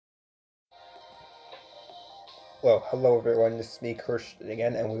Well, hello everyone, this is me, Kirsten,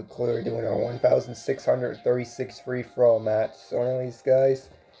 again, and we're clearly doing our 1636 free-for-all match. So anyways,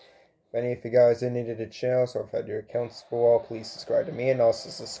 guys, if any of you guys are new to the channel, so if I had your accounts for all, please subscribe to me, and also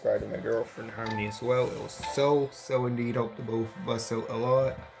subscribe to my girlfriend, Harmony, as well. It will so indeed help the both of us out a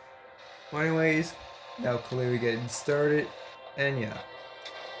lot. Well, anyways, now clearly getting started, and yeah.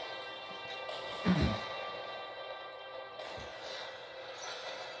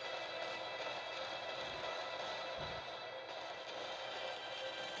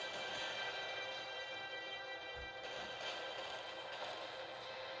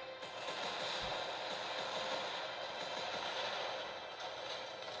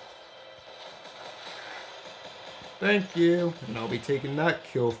 Thank you, and I'll be taking that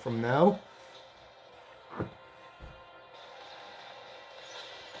kill from now.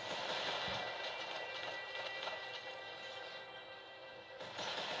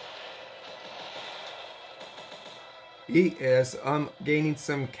 He is gaining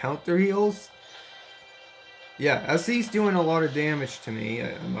some counter heals. Yeah, as he's doing a lot of damage to me,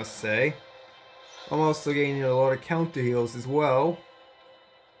 I must say. I'm also gaining a lot of counter heals as well,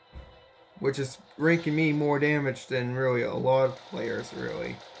 which is ranking me more damage than really a lot of players,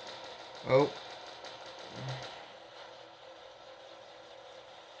 really. Oh.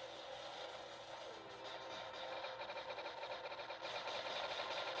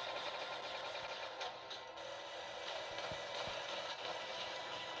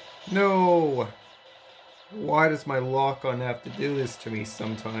 No! Why does my lock-on have to do this to me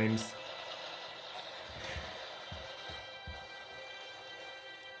sometimes?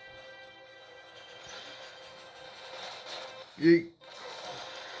 Yeet.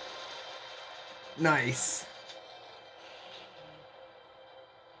 Nice.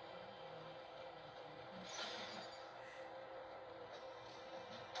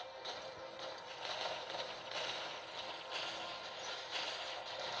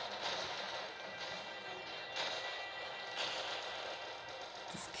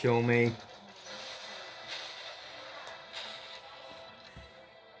 Just kill me.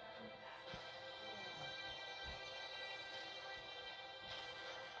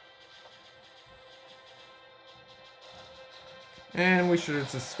 And we should have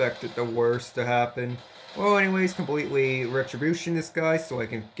suspected the worst to happen. Well, anyways, completely retribution this guy so I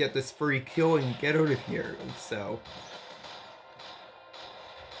can get this free kill and get out of here. So.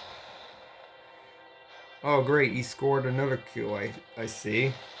 Oh, great, he scored another kill, I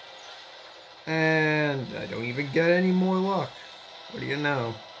see. And I don't even get any more luck. What do you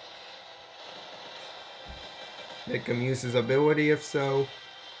know? Make him use his ability if so.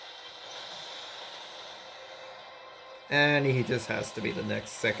 And he just has to be the next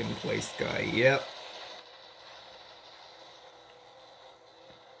second place guy. Yep.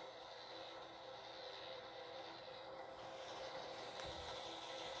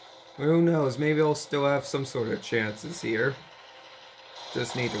 Who knows? Maybe I'll still have some sort of chances here.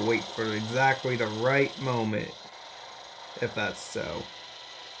 Just need to wait for exactly the right moment. If that's so.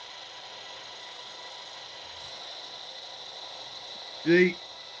 Yeet.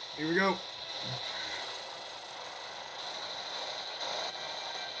 Here we go.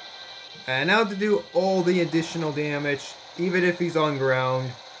 And now to do all the additional damage, even if he's on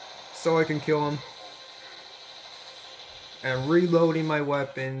ground, so I can kill him. And reloading my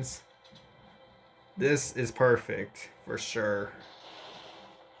weapons. This is perfect, for sure.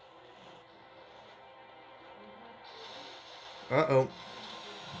 Uh-oh.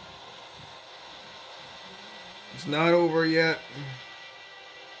 It's not over yet.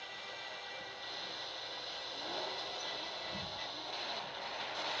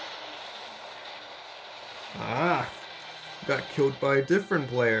 Ah, got killed by a different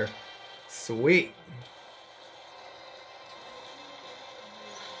player. Sweet.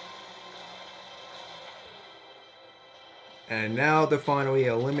 And now to finally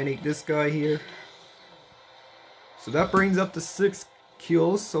eliminate this guy here. So that brings up to 6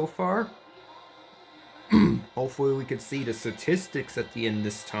 kills so far. Hopefully we can see the statistics at the end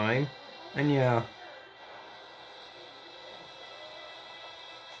this time. And yeah.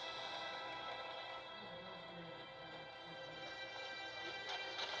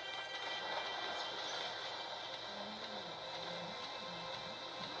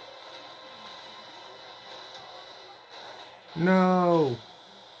 No!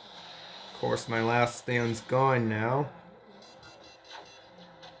 Of course my last stand's gone now.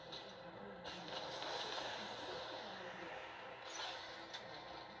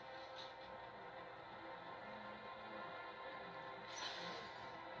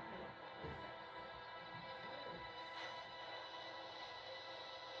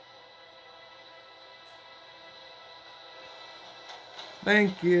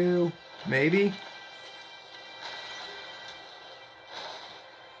 Thank you. Maybe?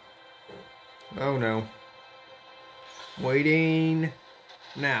 Oh no. Waiting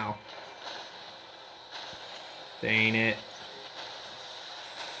now. Dang it.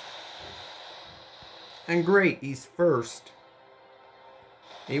 And great, he's first.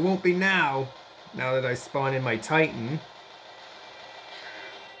 He won't be now that I spawn in my Titan.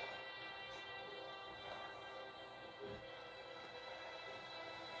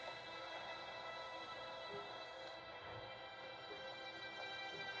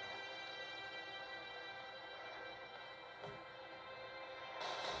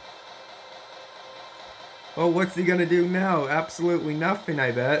 Oh, what's he gonna do now? Absolutely nothing,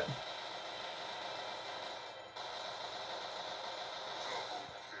 I bet.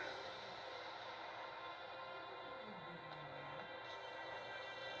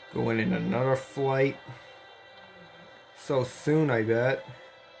 Going in another flight. So soon, I bet.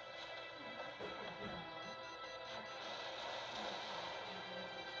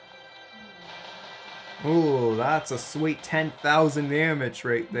 Ooh, that's a sweet 10,000 damage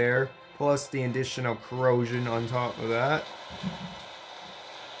right there. Plus the additional corrosion on top of that.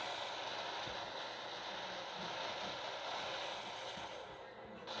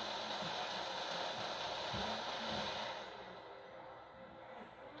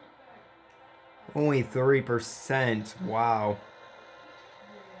 Only 3%. Wow.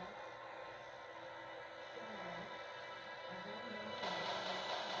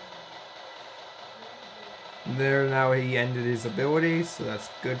 There, now he ended his ability, so that's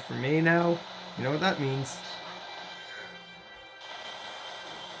good for me now. You know what that means.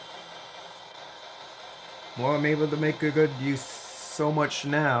 Well, I'm able to make a good use so much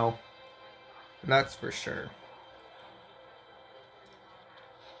now. That's for sure.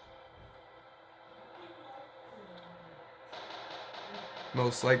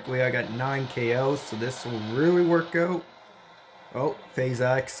 Most likely I got 9 KOs, so this will really work out. Oh, FaZe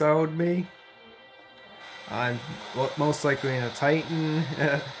exiled me. I'm most likely in a Titan.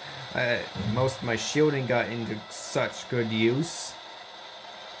 Most of my shielding got into such good use.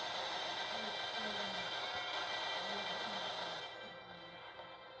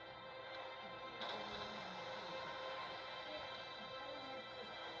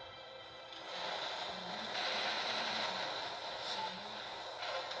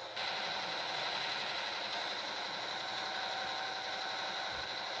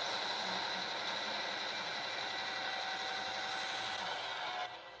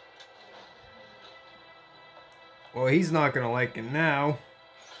 Well, he's not gonna like it now.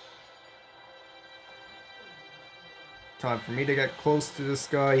 Time for me to get close to this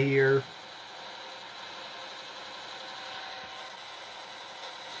guy here.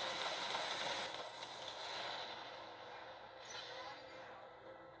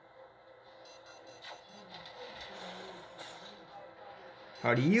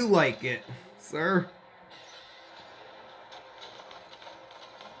 How do you like it, sir?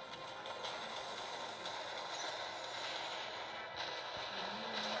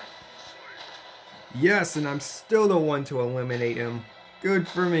 Yes, and I'm still the one to eliminate him. Good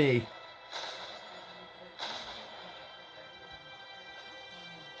for me.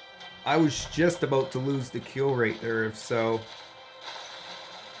 I was just about to lose the kill rate there, if so.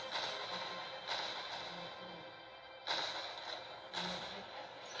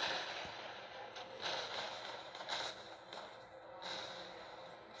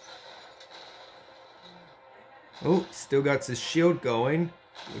 Oh, still got his shield going,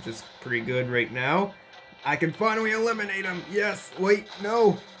 which is pretty good right now. I can finally eliminate him. Yes, wait,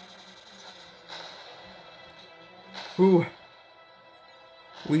 no. Ooh.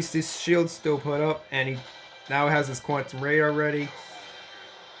 At least his shield's still put up, and he now has his quantum radar ready.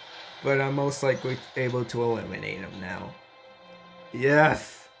 But I'm most likely able to eliminate him now.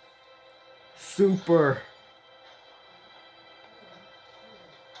 Yes. Super.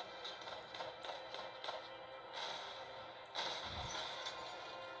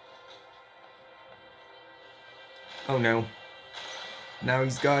 Oh no. Now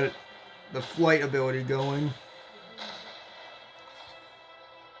he's got the flight ability going.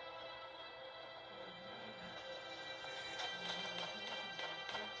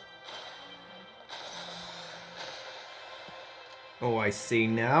 Oh, I see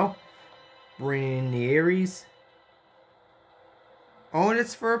now. Bringing in the Ares. Oh, and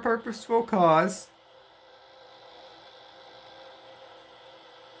it's for a purposeful cause.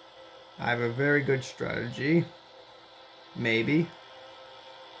 I have a very good strategy. Maybe.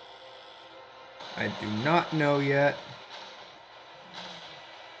 I do not know yet.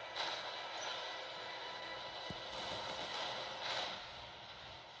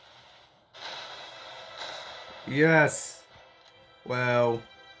 Yes. Well,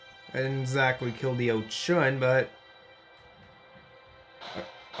 I didn't exactly kill the Ochun, but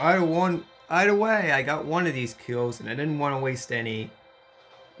either way, I got one of these kills, and I didn't want to waste any.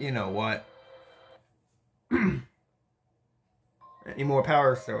 You know what? Any more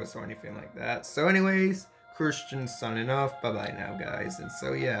power cells or anything like that. So, anyways, Christian signing off. Bye bye now, guys. And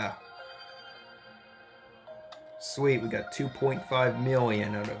so, yeah. Sweet, we got 2.5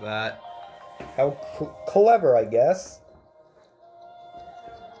 million out of that. How clever, I guess.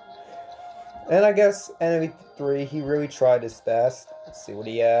 And I guess Enemy 3, he really tried his best. Let's see what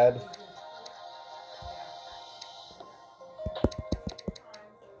he had.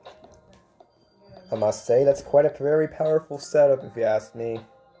 I must say, that's quite a very powerful setup if you ask me.